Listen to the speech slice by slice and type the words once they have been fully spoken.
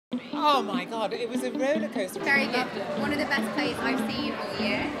Oh my God, it was a roller coaster. Very good. One of the best plays I've seen all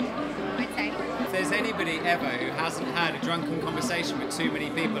year, I'd say. If there's anybody ever who hasn't had a drunken conversation with too many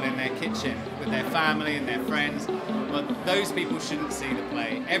people in their kitchen, with their family and their friends, well, those people shouldn't see the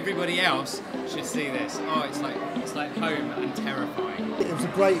play. Everybody else should see this. Oh, it's like home and terrifying. It was a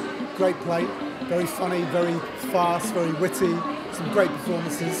great play. Very funny, very fast, very witty. Some great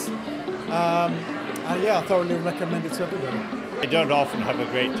performances. And yeah, I thoroughly recommend it to everybody. I don't often have a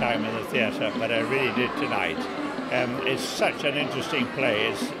great time in the theatre, but I really did tonight. It's such an interesting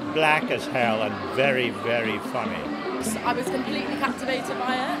play. It's black as hell and very, very funny. I was completely captivated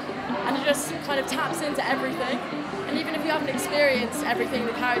by it, and it just kind of taps into everything. And even if you haven't experienced everything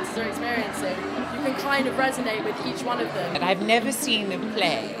the characters are experiencing, you can kind of resonate with each one of them. And I've never seen a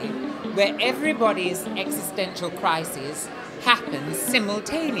play where everybody's existential crisis happens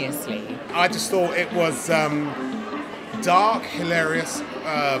simultaneously. I just thought it was dark, hilarious,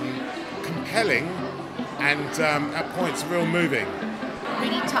 compelling, and at points real moving.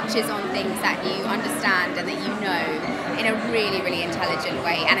 Really touches on things that you understand and that you know in a really, really intelligent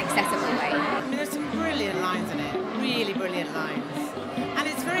way and accessible way. I mean, there's some brilliant lines in it, really brilliant lines. And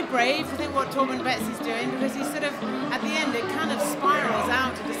it's very brave, I think, what Torben Betts is doing, because he sort of, at the end, it kind of spirals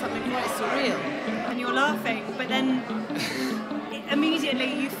out into something quite surreal. And you're laughing, but then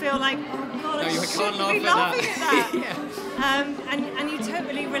immediately you feel like, oh God, I shouldn't be laughing at that. Yeah. And you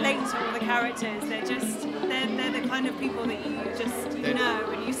totally relate to all the characters. They're the kind of people that you just know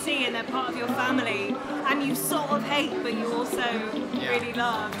and you see, and they're part of your family, and you sort of hate, but you also really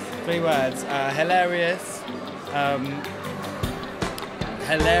love. 3 words: hilarious,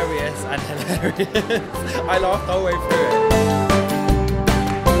 hilarious, and hilarious. I laughed the whole way through it.